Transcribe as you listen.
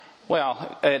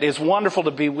Well, it is wonderful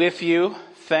to be with you.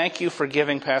 Thank you for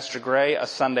giving Pastor Gray a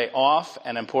Sunday off,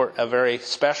 a very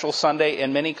special Sunday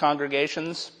in many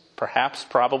congregations, perhaps,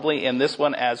 probably in this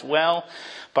one as well.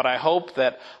 But I hope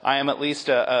that I am at least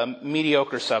a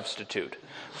mediocre substitute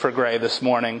for Gray this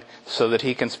morning so that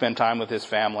he can spend time with his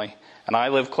family. And I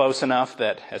live close enough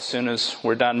that as soon as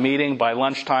we're done meeting, by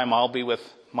lunchtime, I'll be with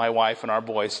my wife and our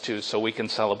boys too, so we can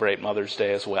celebrate Mother's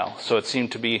Day as well. So it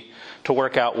seemed to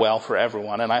work out well for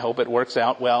everyone, and I hope it works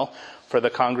out well for the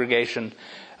congregation.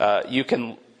 I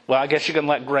guess you can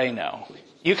let Gray know.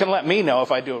 You can let me know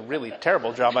if I do a really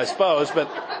terrible job, I suppose, but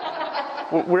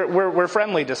we're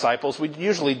friendly disciples. We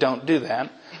usually don't do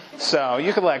that, so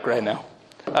you can let Gray know.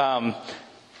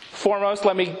 Foremost,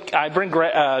 I bring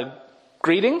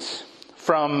greetings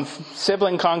from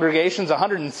sibling congregations,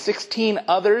 116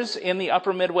 others in the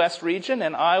upper Midwest region,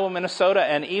 in Iowa, Minnesota,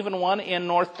 and even one in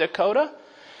North Dakota,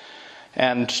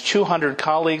 and 200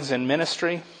 colleagues in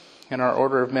ministry, in our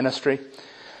order of ministry.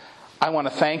 I want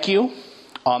to thank you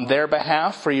on their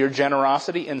behalf for your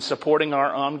generosity in supporting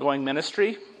our ongoing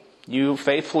ministry. You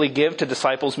faithfully give to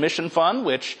Disciples Mission Fund,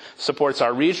 which supports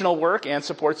our regional work and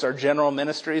supports our general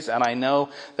ministries. And I know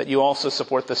that you also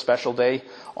support the special day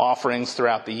offerings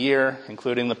throughout the year,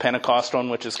 including the Pentecost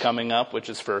one, which is coming up, which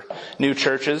is for new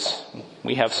churches.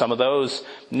 We have some of those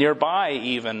nearby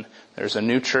even. There's a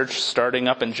new church starting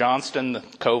up in Johnston. The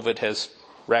COVID has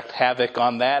wreaked havoc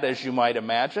on that, as you might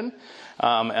imagine.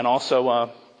 And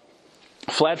also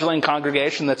fledgling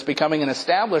congregation that's becoming an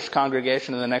established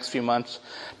congregation in the next few months.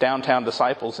 Downtown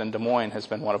Disciples in Des Moines has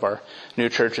been one of our new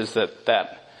churches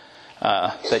that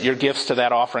your gifts to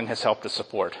that offering has helped to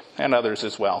support, and others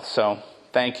as well. So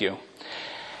thank you.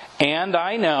 And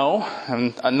I know,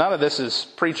 and none of this is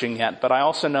preaching yet, but I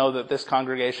also know that this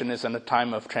congregation is in a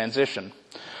time of transition,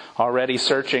 already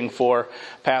searching for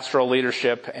pastoral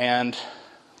leadership, and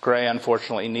Gray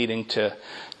unfortunately needing to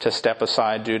step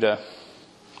aside due to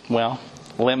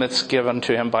limits given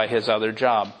to him by his other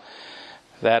job.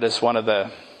 That is one of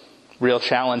the real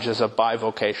challenges of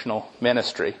bivocational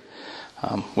ministry.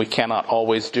 We cannot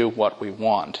always do what we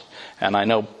want. And I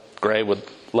know Gray would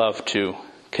love to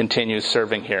continue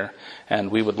serving here,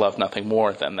 and we would love nothing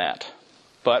more than that.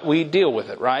 But we deal with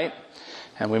it, right?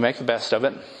 And we make the best of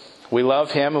it. We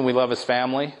love him and we love his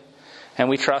family. And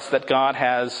we trust that God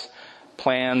has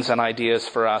plans and ideas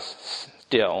for us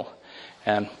still.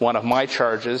 And one of my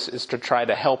charges is to try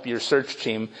to help your search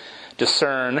team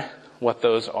discern what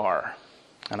those are.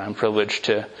 And I'm privileged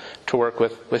to work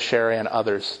with Sherry and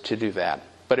others to do that.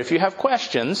 But if you have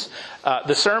questions,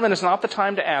 the sermon is not the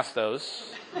time to ask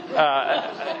those.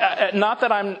 Not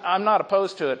that I'm not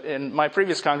opposed to it in my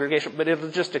previous congregation, but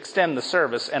it'll just extend the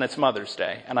service, and it's Mother's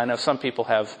Day. And I know some people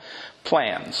have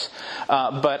plans.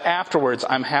 But afterwards,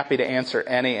 I'm happy to answer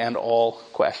any and all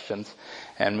questions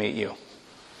and meet you.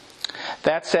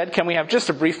 That said, can we have just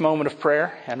a brief moment of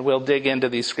prayer, and we'll dig into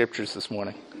these scriptures this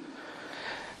morning.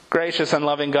 Gracious and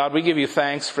loving God, we give you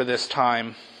thanks for this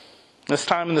time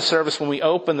in the service when we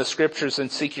open the scriptures and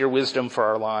seek your wisdom for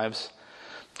our lives.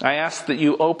 I ask that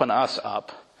you open us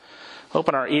up,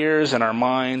 open our ears and our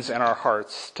minds and our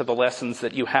hearts to the lessons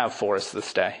that you have for us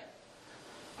this day.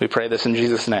 We pray this in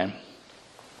Jesus' name.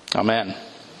 Amen.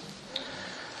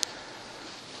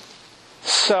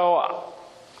 So,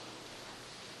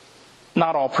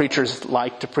 not all preachers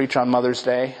like to preach on Mother's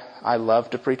Day. I love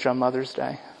to preach on Mother's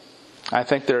Day. I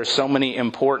think there are so many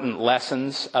important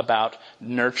lessons about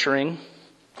nurturing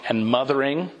and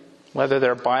mothering, whether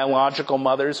they're biological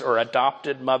mothers or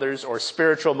adopted mothers or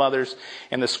spiritual mothers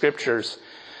in the scriptures,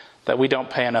 that we don't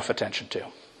pay enough attention to.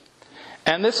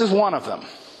 And this is one of them.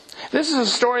 This is a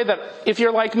story that, if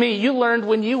you're like me, you learned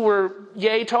when you were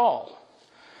yay tall.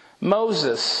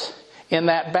 Moses in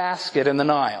that basket in the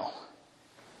Nile.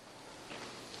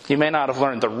 You may not have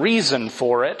learned the reason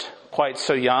for it quite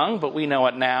so young, but we know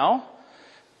it now.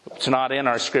 It's not in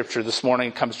our scripture this morning.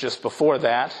 It comes just before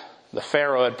that. The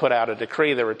Pharaoh had put out a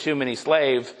decree. There were too many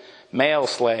male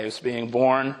slaves being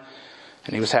born,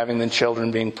 and he was having the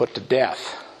children being put to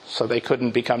death, so they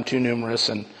couldn't become too numerous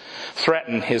and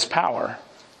threaten his power.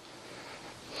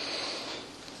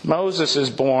 Moses is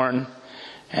born,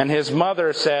 and his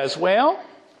mother says, well,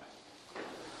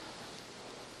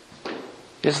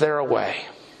 is there a way?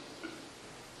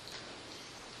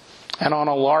 And on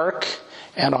a lark,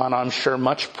 and on, I'm sure,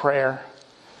 much prayer,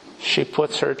 she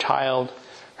puts her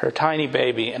tiny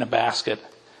baby in a basket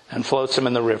and floats him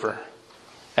in the river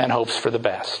and hopes for the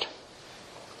best.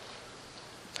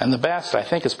 And the best, I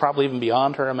think, is probably even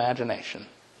beyond her imagination.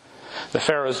 The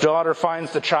Pharaoh's daughter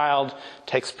finds the child,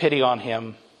 takes pity on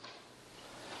him,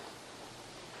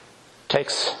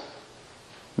 takes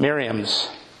Miriam's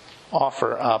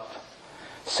offer up,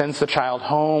 sends the child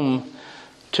home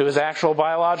to his actual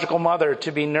biological mother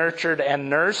to be nurtured and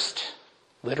nursed,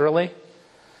 literally,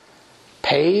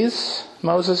 pays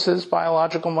Moses'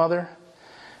 biological mother,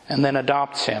 and then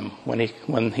adopts him when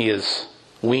he is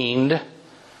weaned,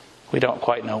 we don't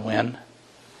quite know when,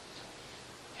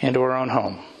 into her own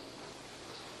home,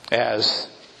 as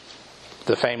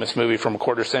the famous movie from a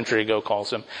quarter century ago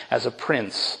calls him, as a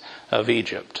prince of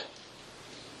Egypt.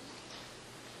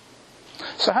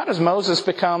 So how does Moses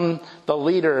become the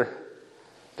leader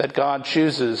that God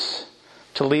chooses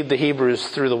to lead the Hebrews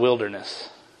through the wilderness?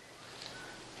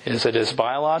 Is it his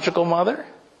biological mother?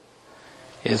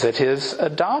 Is it his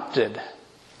adopted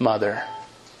mother?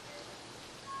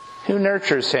 Who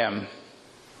nurtures him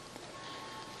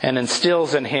and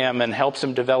instills in him and helps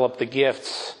him develop the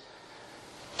gifts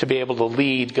to be able to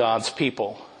lead God's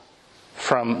people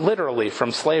literally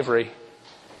from slavery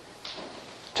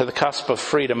to the cusp of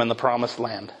freedom in the promised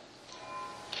land?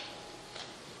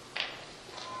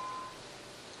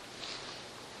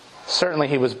 Certainly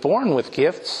he was born with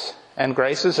gifts and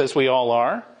graces, as we all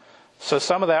are. So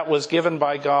some of that was given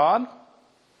by God.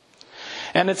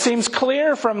 And it seems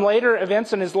clear from later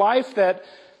events in his life that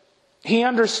he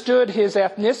understood his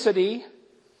ethnicity,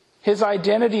 his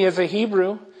identity as a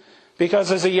Hebrew,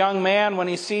 because as a young man, when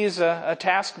he sees a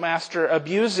taskmaster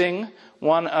abusing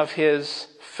one of his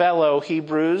fellow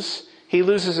Hebrews, he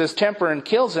loses his temper and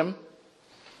kills him,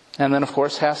 and then of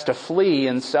course has to flee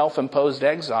in self-imposed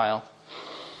exile.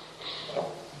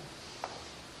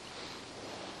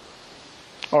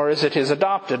 Or is it his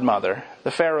adopted mother,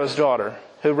 the Pharaoh's daughter,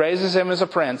 who raises him as a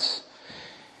prince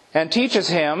and teaches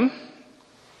him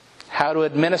how to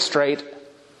administrate,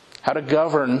 how to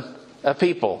govern a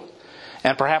people,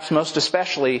 and perhaps most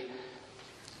especially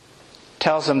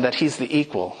tells him that he's the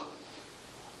equal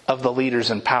of the leaders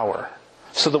in power,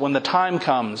 so that when the time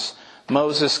comes,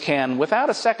 Moses can, without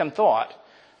a second thought,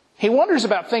 he wonders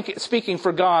about speaking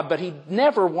for God, but he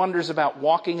never wonders about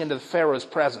walking into the Pharaoh's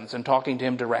presence and talking to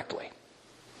him directly.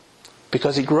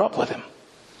 Because he grew up with him.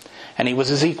 And he was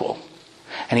his equal.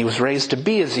 And he was raised to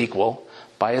be his equal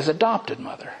by his adopted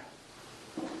mother.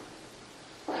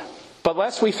 But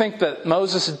lest we think that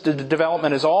Moses'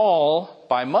 development is all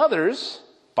by mothers,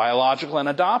 biological and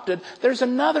adopted, there's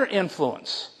another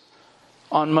influence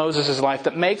on Moses' life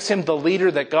that makes him the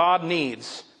leader that God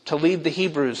needs to lead the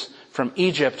Hebrews from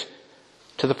Egypt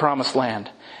to the promised land.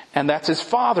 And that's his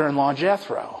father-in-law,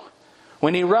 Jethro.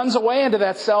 When he runs away into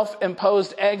that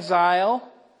self-imposed exile,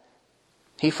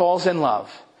 he falls in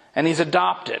love. And he's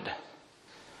adopted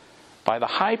by the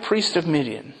high priest of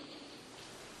Midian.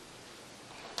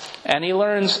 And he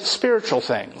learns spiritual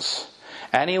things.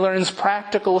 And he learns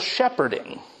practical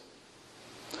shepherding.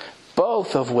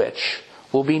 Both of which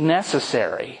will be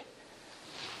necessary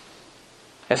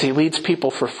as he leads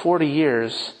people for 40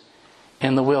 years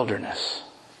in the wilderness.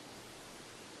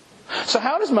 So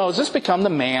how does Moses become the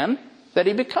man that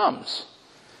he becomes?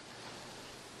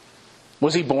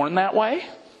 Was he born that way?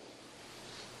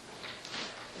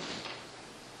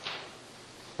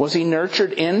 Was he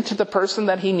nurtured into the person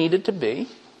that he needed to be?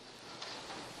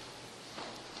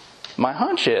 My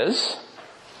hunch is,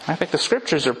 I think the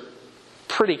scriptures are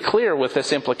pretty clear with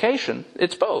this implication.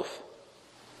 It's both.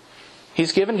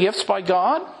 He's given gifts by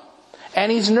God,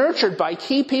 and he's nurtured by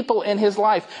key people in his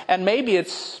life. And maybe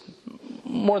it's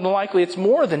more than likely it's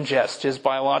more than just his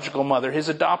biological mother, his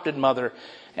adopted mother,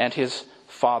 and his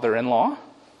father-in-law.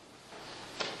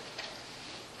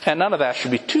 And none of that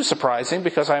should be too surprising,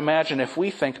 because I imagine if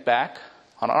we think back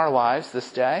on our lives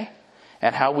this day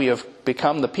and how we have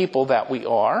become the people that we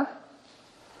are,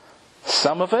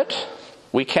 some of it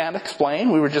we can't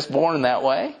explain. We were just born that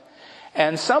way.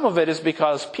 And some of it is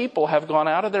because people have gone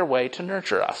out of their way to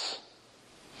nurture us.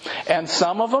 And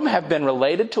some of them have been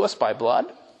related to us by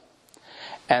blood.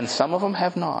 And some of them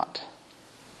have not.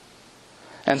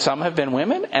 And some have been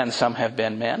women, and some have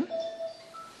been men.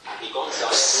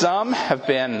 Some have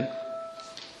been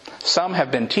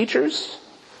teachers.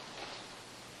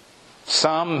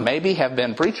 Some maybe have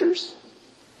been preachers.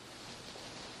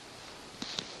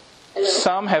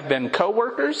 Some have been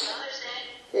co-workers.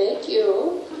 Thank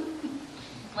you.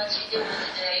 What you doing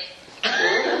today?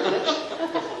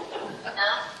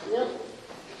 No.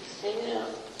 Just hanging out.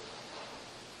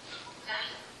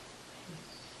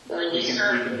 When you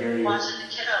start watching the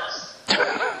kiddos.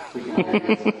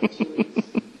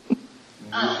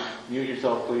 Mute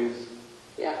yourself, please.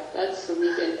 Yeah, that's the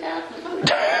weekend after.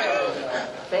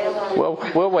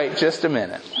 Well, we'll wait just a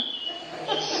minute.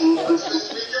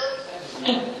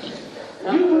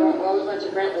 No, we went to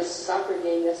Brentley's soccer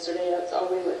game yesterday. That's all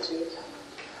we went to.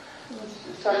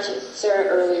 Talked to Sarah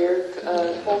earlier.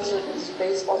 Holton's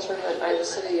baseball tournament in Iowa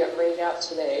City got rained out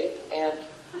today, and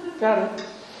Got it.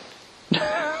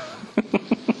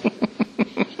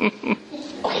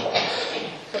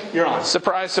 You're on.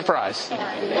 Surprise, surprise.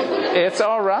 It's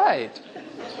all right.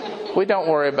 We don't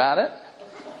worry about it.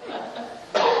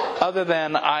 Other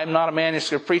than I'm not a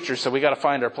manuscript preacher, so we got to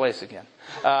find our place again.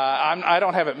 I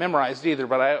don't have it memorized either,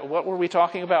 but what were we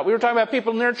talking about? We were talking about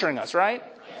people nurturing us, right?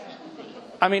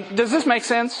 I mean, does this make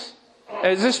sense?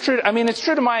 Is this true? I mean, it's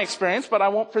true to my experience, but I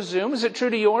won't presume. Is it true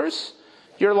to yours?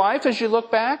 Your life as you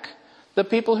look back? The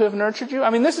people who have nurtured you? I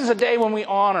mean, this is a day when we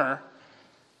honor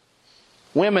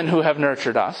women who have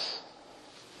nurtured us.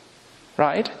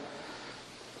 Right?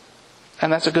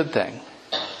 And that's a good thing.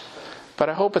 But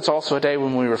I hope it's also a day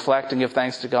when we reflect and give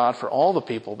thanks to God for all the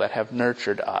people that have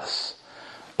nurtured us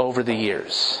over the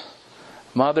years.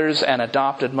 Mothers and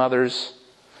adopted mothers,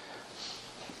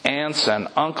 aunts and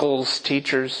uncles,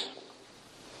 teachers,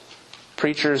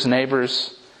 preachers,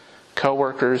 neighbors,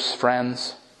 co-workers,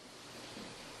 friends,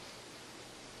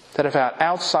 that have had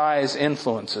outsized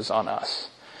influences on us,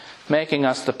 making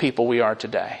us the people we are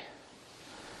today.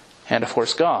 And of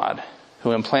course God,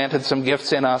 who implanted some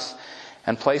gifts in us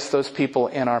and placed those people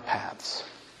in our paths.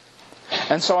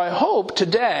 And so I hope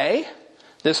today,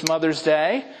 this Mother's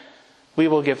Day, we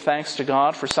will give thanks to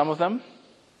God for some of them.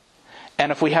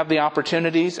 And if we have the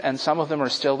opportunities, and some of them are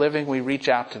still living, we reach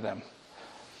out to them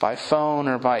by phone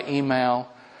or by email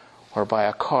or by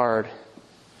a card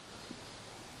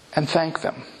and thank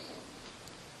them.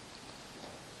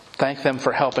 Thank them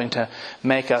for helping to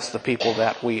make us the people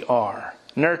that we are,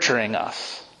 nurturing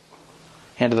us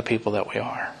into the people that we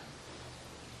are.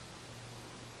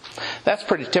 That's a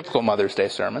pretty typical Mother's Day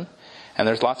sermon, and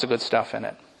there's lots of good stuff in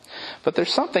it. But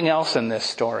there's something else in this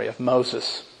story of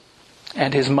Moses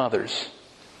and his mothers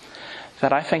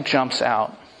that I think jumps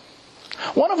out.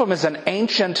 One of them is an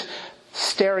ancient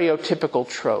stereotypical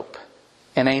trope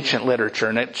in ancient literature,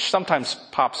 and it sometimes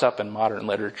pops up in modern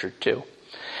literature too.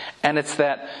 And it's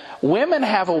that women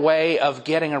have a way of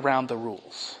getting around the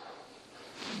rules.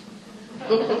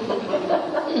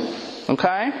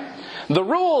 Okay? The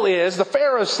rule is, the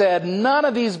Pharaoh said, none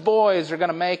of these boys are going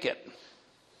to make it.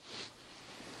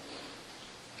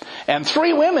 And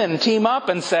 3 women team up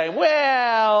and say,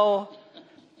 well,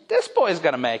 this boy's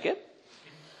going to make it.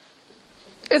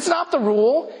 It's not the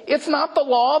rule. It's not the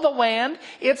law of the land.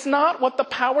 It's not what the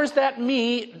powers that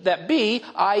be,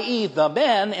 i.e. the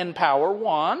men in power,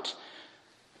 want.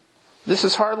 This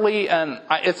is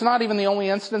it's not even the only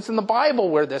instance in the Bible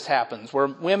where this happens, where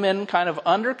women kind of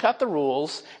undercut the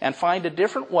rules and find a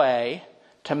different way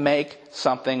to make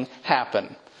something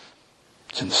happen.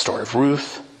 It's in the story of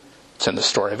Ruth. It's in the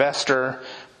story of Esther.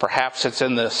 Perhaps it's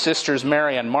in the sisters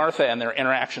Mary and Martha and their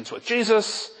interactions with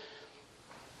Jesus.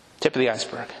 Tip of the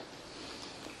iceberg.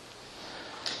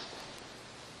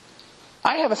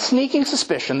 I have a sneaking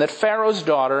suspicion that Pharaoh's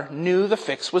daughter knew the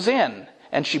fix was in,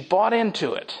 and she bought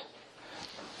into it.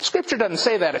 Scripture doesn't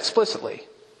say that explicitly.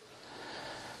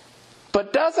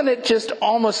 But doesn't it just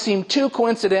almost seem too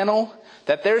coincidental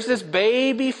that there's this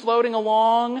baby floating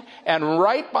along, and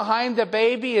right behind the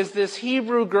baby is this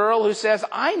Hebrew girl who says,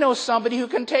 I know somebody who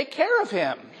can take care of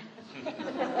him.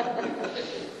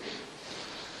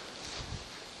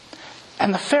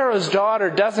 And the Pharaoh's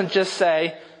daughter doesn't just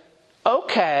say,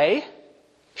 okay.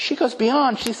 She goes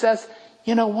beyond. She says,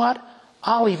 you know what?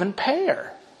 I'll even pay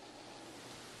her.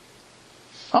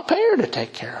 I'll pay her to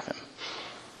take care of him.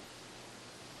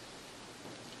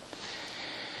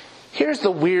 Here's the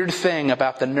weird thing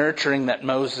about the nurturing that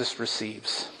Moses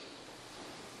receives.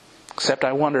 Except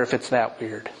I wonder if it's that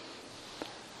weird.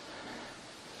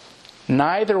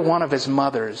 Neither one of his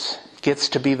mothers gets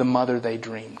to be the mother they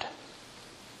dreamed.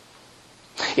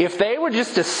 If they were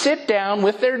just to sit down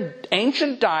with their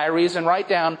ancient diaries and write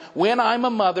down, when I'm a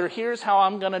mother, here's how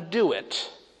I'm going to do it.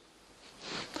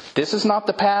 This is not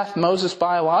the path Moses'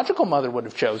 biological mother would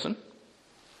have chosen.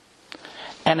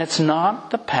 And it's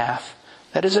not the path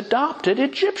that his adopted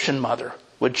Egyptian mother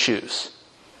would choose.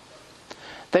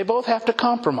 They both have to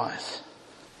compromise.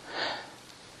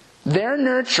 Their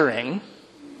nurturing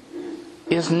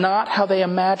is not how they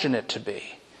imagine it to be.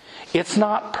 It's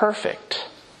not perfect.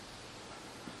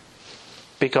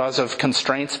 Because of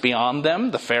constraints beyond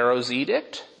them, the Pharaoh's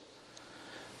edict.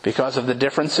 Because of the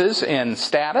differences in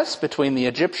status between the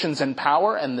Egyptians in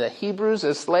power and the Hebrews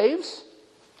as slaves.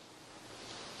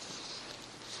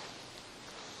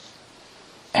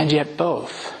 And yet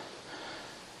both,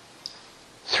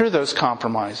 through those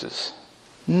compromises,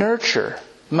 nurture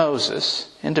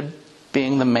Moses into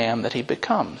being the man that he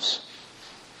becomes.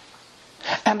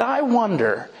 And I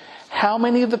wonder how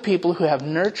many of the people who have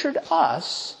nurtured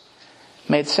us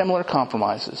made similar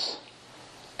compromises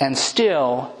and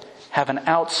still have an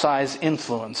outsized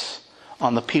influence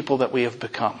on the people that we have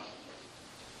become?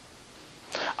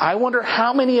 I wonder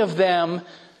how many of them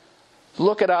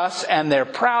look at us and they're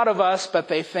proud of us, but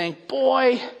they think,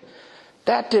 boy,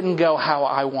 that didn't go how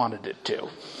I wanted it to.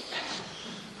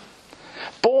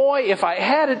 Boy, if I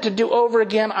had it to do over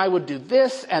again, I would do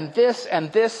this and this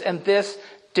and this and this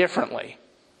differently.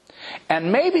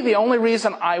 And maybe the only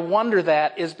reason I wonder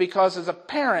that is because as a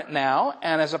parent now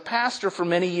and as a pastor for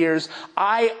many years,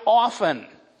 I often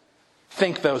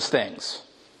think those things.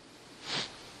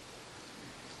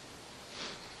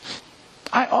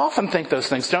 I often think those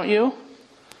things, don't you?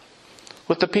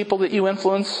 With the people that you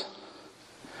influence?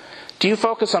 Do you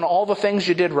focus on all the things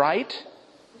you did right?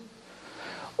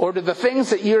 Or do the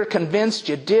things that you're convinced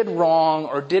you did wrong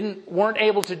or weren't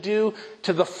able to do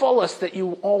to the fullest that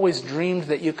you always dreamed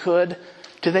that you could,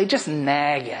 do they just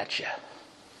nag at you?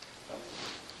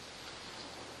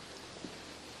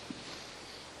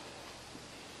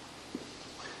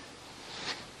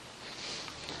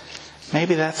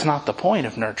 Maybe that's not the point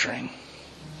of nurturing.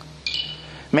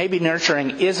 Maybe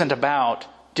nurturing isn't about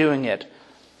doing it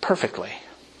perfectly.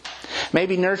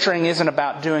 Maybe nurturing isn't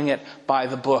about doing it by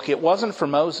the book. It wasn't for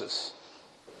Moses.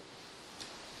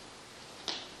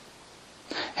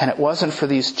 And it wasn't for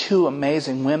these two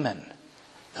amazing women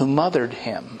who mothered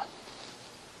him.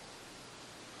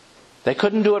 They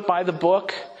couldn't do it by the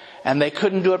book, and they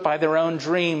couldn't do it by their own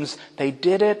dreams. They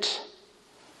did it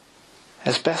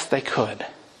as best they could.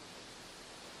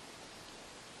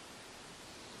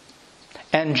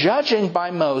 And judging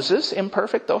by Moses,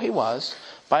 imperfect though he was,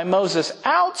 by Moses'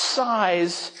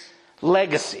 outsized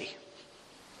legacy,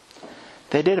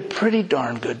 they did a pretty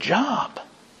darn good job.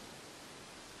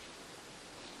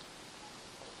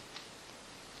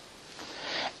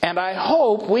 And I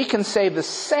hope we can say the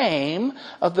same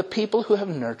of the people who have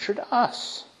nurtured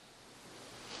us.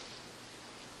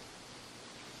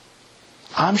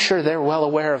 I'm sure they're well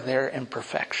aware of their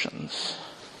imperfections.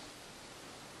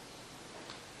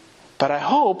 But I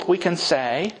hope we can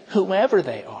say, whoever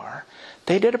they are,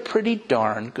 they did a pretty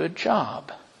darn good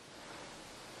job.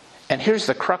 And here's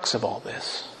the crux of all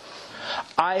this.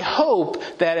 I hope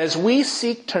that as we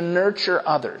seek to nurture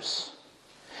others,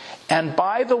 and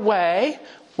by the way,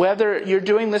 whether you're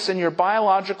doing this in your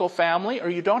biological family or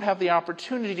you don't have the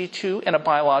opportunity to in a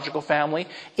biological family,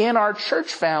 in our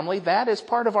church family, that is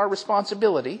part of our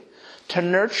responsibility, to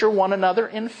nurture one another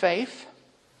in faith.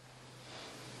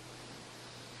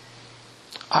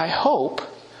 I hope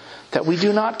that we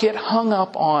do not get hung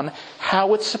up on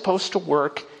how it's supposed to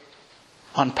work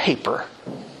on paper.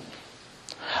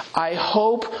 I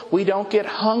hope we don't get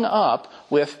hung up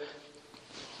with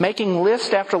making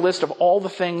list after list of all the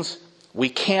things we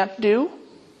can't do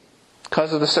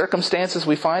because of the circumstances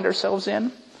we find ourselves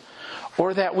in,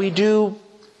 or that we do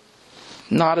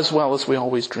not as well as we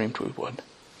always dreamed we would.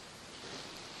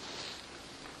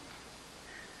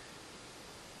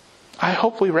 I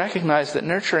hope we recognize that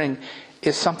nurturing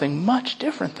is something much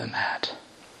different than that.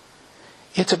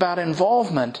 It's about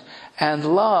involvement and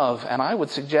love, and I would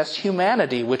suggest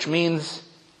humanity, which means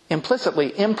implicitly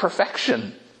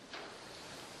imperfection.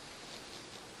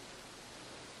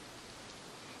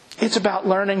 It's about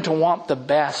learning to want the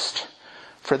best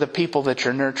for the people that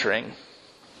you're nurturing,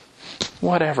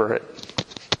 whatever it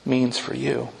means for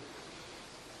you.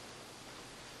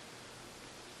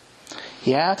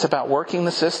 Yeah, it's about working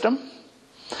the system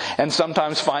and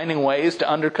sometimes finding ways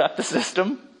to undercut the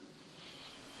system.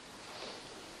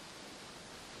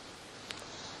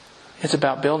 It's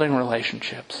about building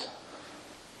relationships.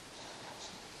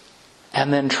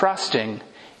 And then trusting,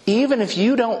 even if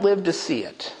you don't live to see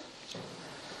it,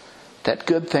 that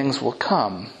good things will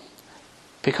come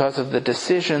because of the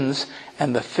decisions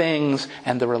and the things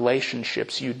and the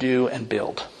relationships you do and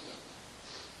build.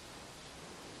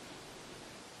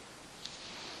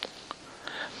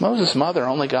 Moses' mother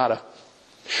only got a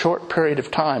short period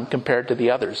of time compared to the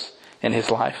others in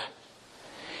his life.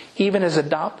 Even his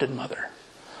adopted mother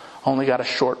only got a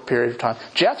short period of time.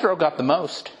 Jethro got the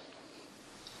most.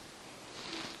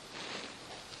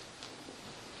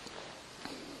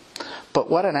 But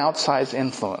what an outsized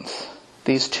influence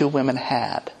these two women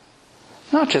had.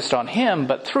 Not just on him,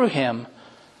 but through him,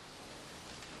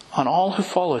 on all who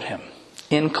followed him,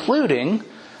 including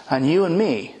on you and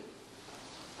me,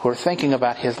 who are thinking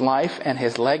about his life and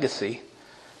his legacy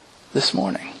this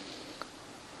morning.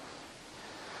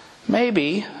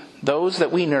 Maybe those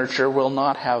that we nurture will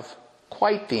not have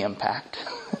quite the impact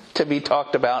to be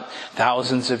talked about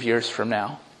thousands of years from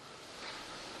now.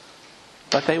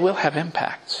 But they will have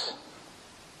impacts.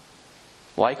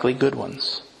 likely good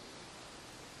ones.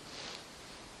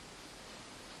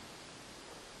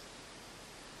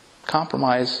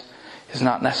 Compromise is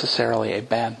not necessarily a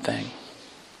bad thing.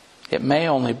 It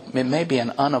may be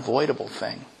an unavoidable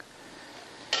thing.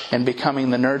 And becoming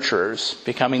the nurturers,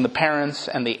 becoming the parents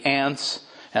and the aunts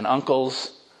and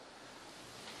uncles,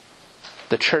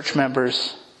 the church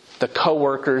members, the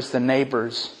co-workers, the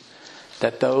neighbors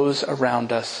that those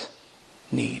around us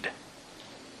need.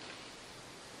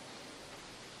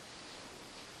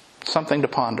 Something to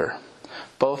ponder,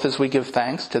 both as we give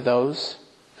thanks to those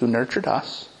who nurtured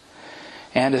us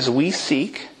and as we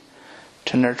seek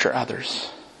to nurture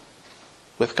others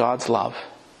with God's love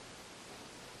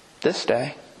this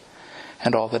day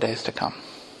and all the days to come.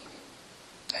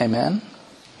 Amen.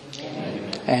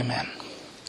 Amen. Amen.